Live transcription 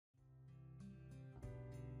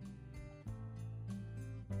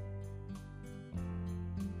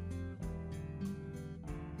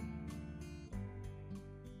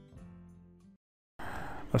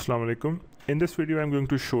Assalamu alaikum. In this video I'm going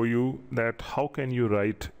to show you that how can you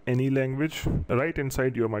write any language right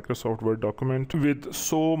inside your Microsoft Word document with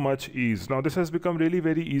so much ease. Now this has become really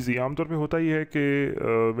very easy. आमतौर पे होता ही है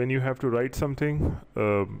कि when you have to write something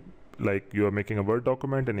like you are making a word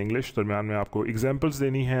document in English, दरमियान में आपको examples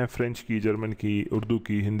देनी है फ्रेंच की, जर्मन की, उर्दू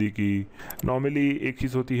की, हिंदी की. नॉर्मली एक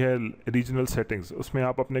चीज़ होती है रीजनल सेटिंग्स, उसमें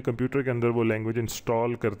आप अपने कंप्यूटर के अंदर वो लैंग्वेज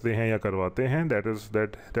इंस्टॉल करते हैं या करवाते हैं.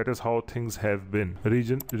 That is how things have been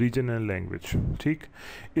regional language. ठीक,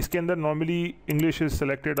 इसके अंदर नॉर्मली इंग्लिश इज़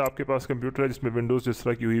सेलेक्टेड. आपके पास कंप्यूटर है जिसमें विंडोज़ जिस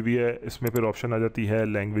तरह की हुई हुई है, इसमें फिर ऑप्शन आ जाती है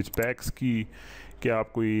लैंग्वेज पैक्स की कि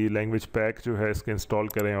आप कोई लैंग्वेज पैक जो है इसके इंस्टॉल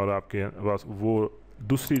करें और आपके पास वो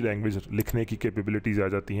दूसरी लैंग्वेज लिखने की कैपेबिलिटीज़ आ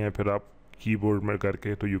जाती हैं. फिर आप कीबोर्ड में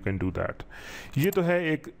करके तो यू कैन डू दैट. ये तो है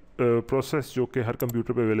एक प्रोसेस जो कि हर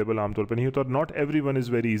कंप्यूटर पे अवेलेबल आमतौर पे नहीं होता. Not every one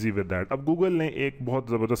is very easy with that. अब गूगल ने एक बहुत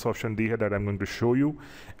ज़बरदस्त ऑप्शन दी है that I am going to show you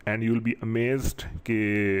and you will be amazed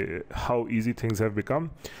कि how easy things have become.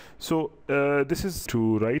 So this is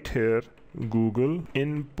to right hair Google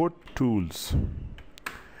input tools.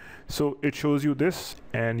 So it shows you this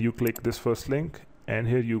and you click this first link and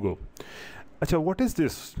here you go. Acha, what is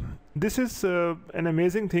this? This is an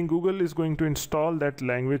amazing thing. Google is going to install that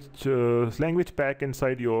language pack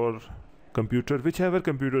inside your computer, whichever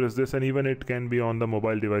computer is this, and even it can be on the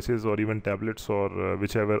mobile devices or even tablets or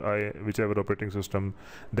whichever operating system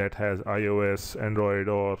that has iOS,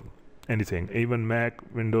 Android or anything, even Mac,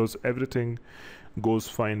 Windows, everything goes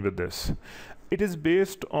fine with this. It is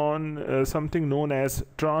based on something known as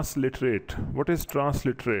transliterate. What is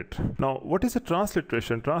transliterate? Now, what is a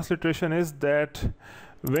transliteration? Transliteration is that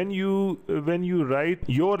when you write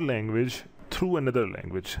your language through another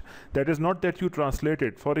language, that is not that you translate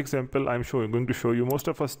it. For example, I'm going to show you,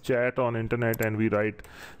 most of us chat on internet and we write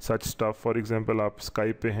such stuff. For example, आप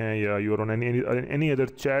Skype पे हैं या you're on any other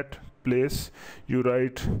chat place, you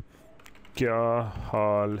write क्या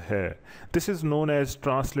हाल है. This is known as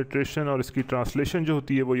transliteration और इसकी translation जो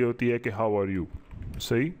होती है वो ये होती है कि हाउ आर यू.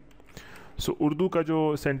 सही. सो उर्दू का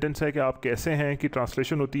जो सेंटेंस है कि आप कैसे हैं की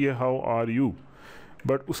ट्रांसलेशन होती है हाउ आर यू,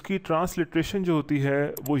 बट उसकी ट्रांसलिट्रेशन जो होती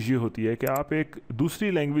है वो ये होती है कि आप एक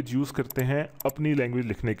दूसरी लैंग्वेज यूज़ करते हैं अपनी लैंग्वेज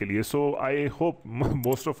लिखने के लिए. सो I hope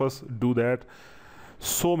most of us do that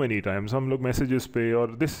so many times. हम लोग मैसेजेस पे,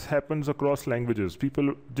 और this happens across languages.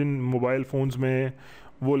 People Jin mobile phones में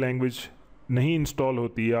वो लैंग्वेज नहीं इंस्टॉल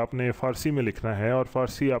होती है, आपने फ़ारसी में लिखना है और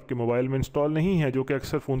फ़ारसी आपके मोबाइल में इंस्टॉल नहीं है, जो कि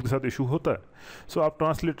अक्सर फ़ोन के साथ इशू होता है. सो आप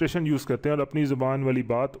ट्रांसलिट्रेशन यूज़ करते हैं और अपनी ज़बान वाली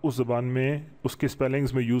बात उस ज़बान में उसके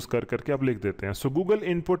स्पेलिंग्स में यूज़ कर करके आप लिख देते हैं. सो Google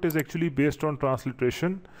input is actually based on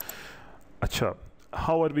transliteration. अच्छा,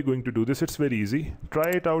 how are we going to do this? It's very easy.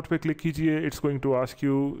 Try it out पे क्लिक कीजिए. It's going to ask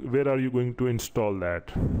you where are you going to install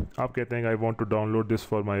that. आप कहते हैं I want to download this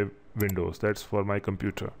for my Windows, that's for my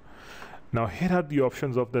computer. Now here are the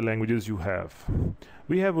options of the languages you have.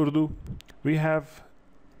 We have Urdu, we have,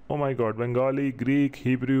 oh my god, Bengali, Greek,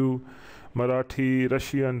 Hebrew, Marathi,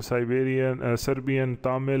 Russian, Serbian,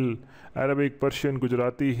 Tamil, Arabic, Persian,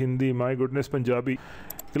 Gujarati, Hindi, my goodness, Punjabi.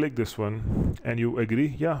 Click this one and you agree.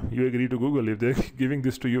 Yeah, you agree to Google. If they're giving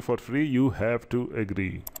this to you for free, you have to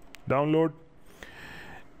agree. Download.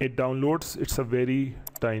 It downloads. It's a very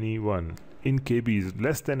tiny one in KBs,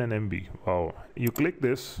 less than an MB. Wow. You click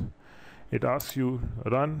this. It asks you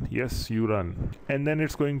run. Yes, you run, and then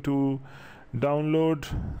it's going to download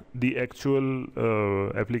the actual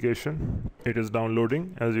application. It is downloading,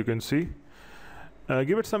 as you can see.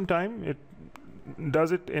 Give it some time. It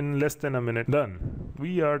does it in less than a minute. Done.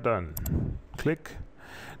 We are done. Click.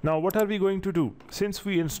 Now what are we going to do? Since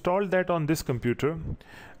we installed that on this computer,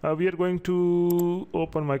 we are going to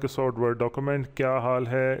open Microsoft Word document. Kya haal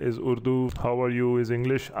hai is Urdu, how are you is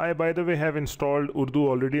English. I, by the way, have installed Urdu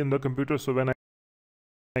already in the computer, so when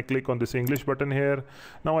I click on this English button here,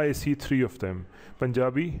 now I see three of them.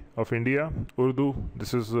 Punjabi of India, Urdu,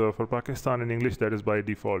 this is for Pakistan, and English, that is by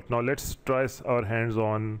default. Now let's try our hands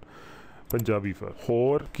on Punjabi first.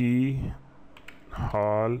 Hor ki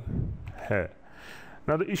haal hai.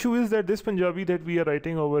 Now the issue is that this Punjabi that we are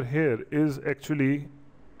writing over here is actually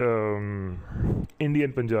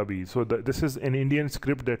Indian Punjabi. So this is an Indian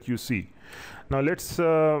script that you see. Now let's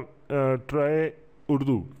try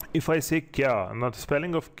Urdu. If I say kya, now the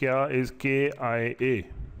spelling of kya is K-I-A.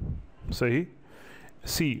 Sahi?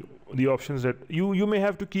 See the options that you may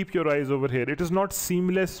have to keep your eyes over here. It is not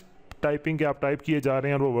seamless typing के आप type किए जा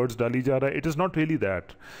रहे हैं और वो words डाली जा रहा है. It is not really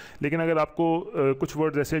that. लेकिन अगर आपको कुछ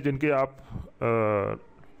वर्ड्स ऐसे जिनके आप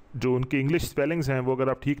जो उनके इंग्लिश स्पेलिंग्स हैं वो अगर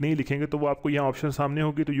आप ठीक नहीं लिखेंगे तो वो आपको यहाँ ऑप्शन सामने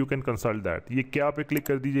होगी, तो यू कैन कंसल्ट दैट. ये क्या पे क्लिक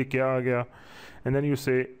कर दीजिए, क्या आ गया, एंड देन यू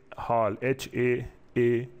से हाल,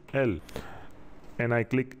 HAAL, and I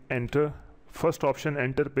click enter first option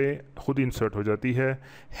enter पे खुद इंसर्ट हो जाती है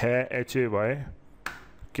HAY,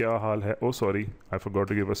 क्या हाल है, ओ sorry I forgot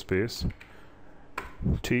to give a space,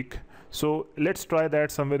 ठीक। So let's try that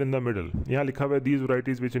somewhere in the middle. यहाँ लिखा हुआ है these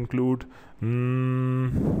varieties which include,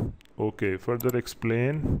 okay, further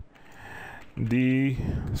explain the,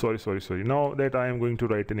 sorry now that I am going to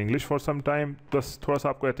right in English for some time. बस थोड़ा सा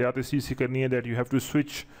आपको एहतियात इस चीज़ की करनी है that you have to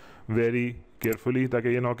switch very carefully, ताकि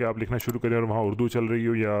ये ना हो कि आप लिखना शुरू करें और वहाँ उर्दू चल रही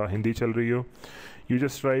हो या हिंदी चल रही हो। यू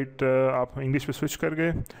जस्ट राइट, आप इंग्लिश पे स्विच कर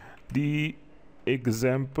गए। The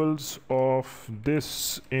examples of this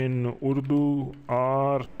in Urdu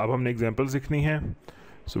are, अब हमने एग्जाम्पल्स लिखनी है।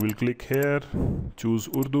 So will click here, choose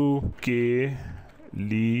Urdu, के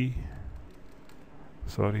ली,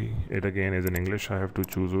 sorry it again is in English, I have to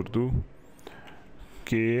choose Urdu,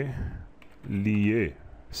 के लिए,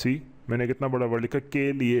 see मैंने कितना बड़ा वर्ड लिखा,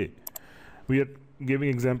 के लिए। we are giving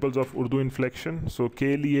examples of Urdu inflection, so के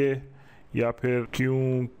लिए या फिर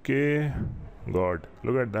क्योंकि, God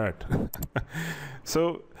look at that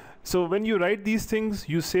so when you write these things,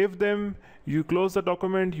 you save them, you close the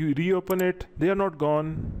document, you reopen it, they are not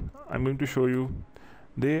gone. I'm going to show you,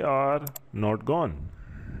 they are not gone.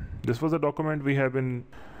 This was the document we have been,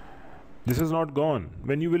 this is not gone.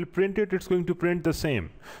 When you will print it, it's going to print the same.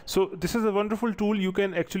 So this is a wonderful tool. You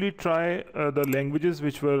can actually try the languages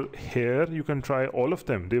which were here. You can try all of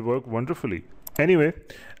them. They work wonderfully. Anyway,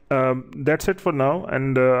 that's it for now.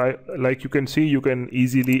 And like you can see, you can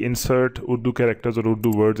easily insert Urdu characters or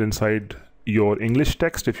Urdu words inside your English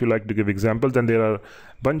text if you like to give examples. And there are a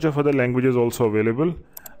bunch of other languages also available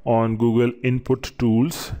on Google Input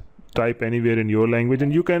Tools. Type anywhere in your language,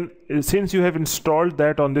 and you can, since you have installed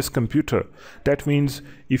that on this computer, that means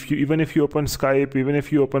even if you open Skype, even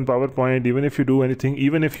if you open PowerPoint, even if you do anything,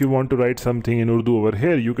 even if you want to write something in Urdu over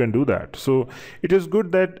here, you can do that. So it is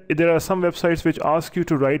good that there are some websites which ask you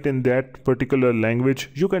to write in that particular language.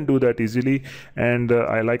 You can do that easily, and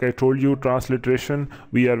like I told you, transliteration,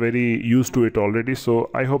 we are very used to it already, so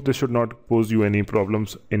I hope this should not pose you any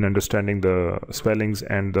problems in understanding the spellings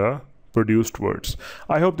and the produced words.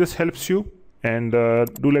 I hope this helps you, and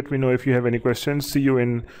do let me know if you have any questions. See you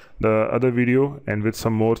in the other video and with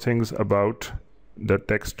some more things about the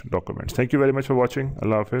text documents. Thank you very much for watching.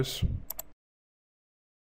 Allah Hafiz.